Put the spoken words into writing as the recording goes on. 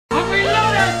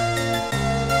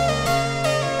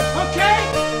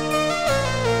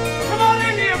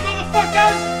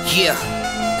Yeah.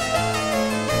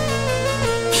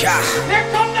 Yeah. Here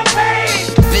come the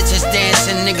pain! Bitches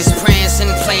dancing, niggas prancing,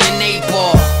 playing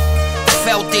 8-ball.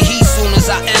 Felt the heat soon as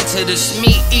I entered. It's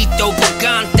me, Eto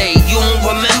Brigante. You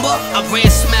don't remember? I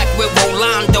ran smack with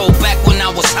Rolando back when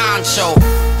I was honcho.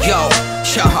 Yo,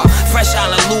 fresh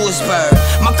out of Lewisburg.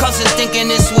 My cousin thinking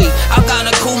this week I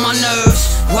gotta cool my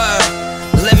nerves. Word.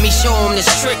 Let me show him this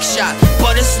trick shot,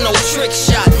 but it's no trick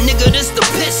shot, nigga, this the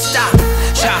piss stop.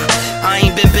 I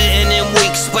ain't been bitten in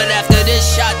weeks, but after this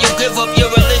shot, you give up your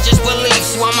religious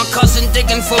beliefs. While my cousin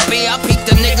digging for B, I peek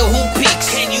the nigga who peeks.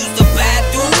 Can't use the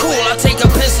bathroom, cool, I take a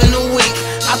piss in a week.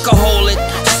 I can hold it,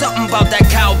 something about that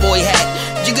cowboy hat.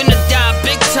 You're gonna die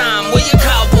big time, where your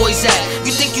cowboys at?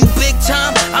 You think you big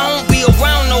time? I don't be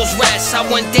around those rats. I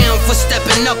went down for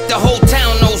stepping up, the whole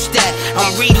town knows that.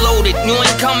 I'm reloaded, you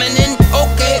ain't coming in?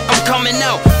 Okay, I'm coming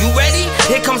out. You ready?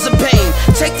 Here comes the pain.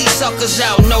 Take these suckers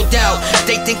out, no doubt.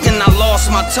 They thinking I lost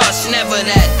my touch, never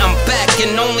that. I'm back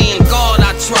and only in God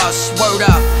I trust. Word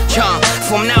up,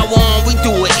 from now on we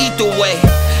do it either way.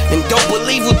 And don't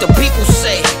believe what the people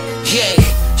say. Yeah,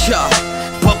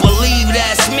 but believe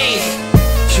that's me.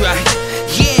 Right?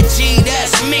 Yeah, G,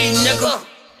 that's me, nigga.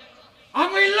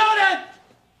 I'm reloaded!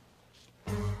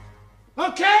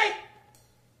 Okay?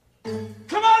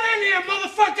 Come on in here,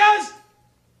 motherfuckers!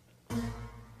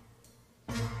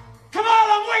 Come on,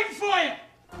 I'm waiting for you!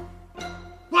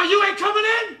 Why, you ain't coming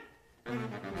in?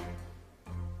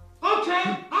 Okay,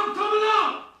 I'm coming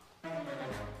out!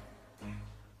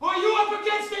 Are you up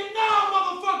against it now,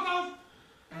 motherfuckers?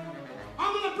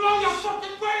 I'm gonna blow your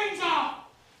fucking brains out!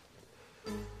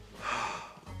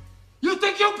 You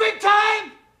think you're big time?